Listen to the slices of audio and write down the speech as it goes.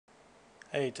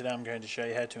Hey, today I'm going to show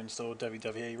you how to install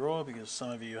WWE Raw because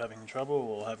some of you are having trouble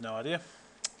or have no idea.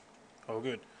 All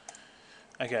good.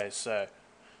 Okay, so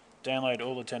download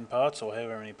all the 10 parts or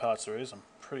however many parts there is. I'm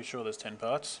pretty sure there's 10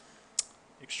 parts.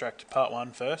 Extract part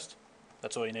 1 first.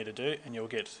 That's all you need to do and you'll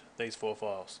get these 4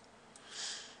 files.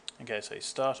 Okay, so you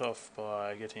start off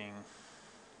by getting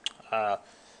what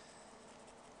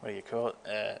do you call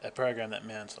it? A program that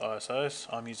mounts ISOs.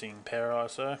 I'm using Power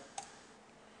ISO.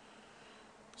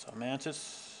 So I mount it.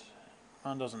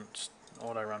 Mine doesn't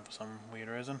auto run for some weird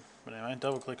reason, but anyway,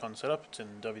 double click on setup. It's in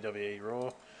WWE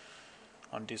Raw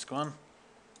on disk 1.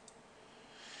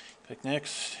 Click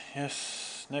next,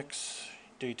 yes, next,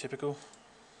 do typical,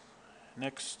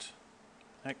 next,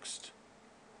 next.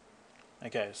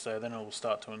 Okay, so then it will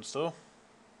start to install.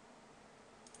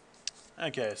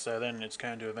 Okay, so then it's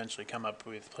going to eventually come up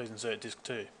with please insert disk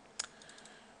 2.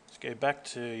 Let's go back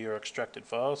to your extracted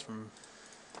files from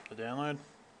the download.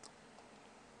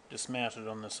 Just mount it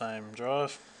on the same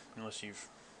drive, unless you've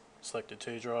selected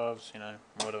 2 drives, you know,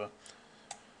 whatever.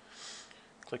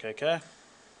 Click OK,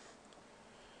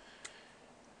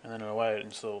 and then away it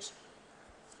installs.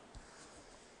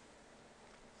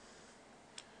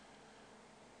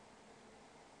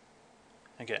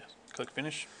 Okay, click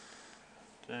finish,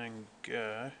 then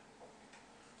go,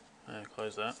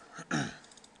 close that.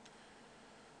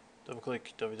 Double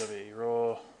click WWE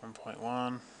Raw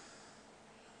 1.1,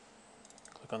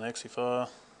 click on the exe file,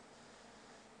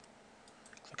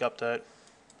 click update,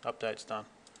 update's done.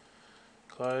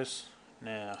 Close.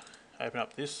 Now open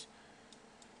up this.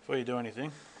 Before you do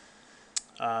anything,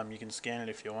 you can scan it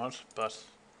if you want, but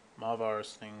my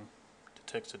virus thing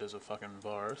detects it as a fucking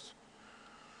virus,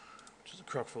 which is a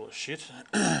crock full of shit.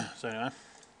 So anyway,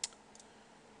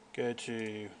 go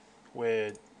to where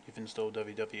you've installed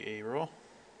WWE Raw.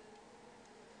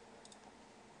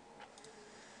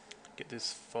 Get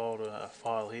this folder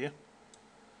file here.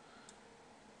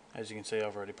 As you can see,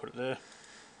 I've already put it there.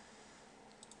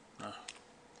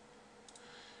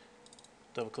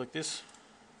 Double click this.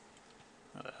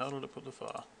 Where the hell did I put the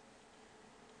file?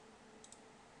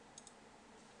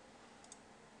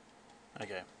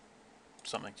 Okay,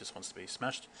 something just wants to be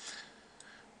smashed.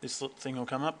 This thing will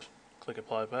come up. Click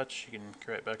apply patch. You can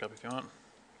create backup if you want.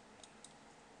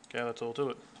 Okay, that's all to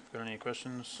it. If you've got any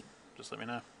questions, just let me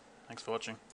know. Thanks for watching.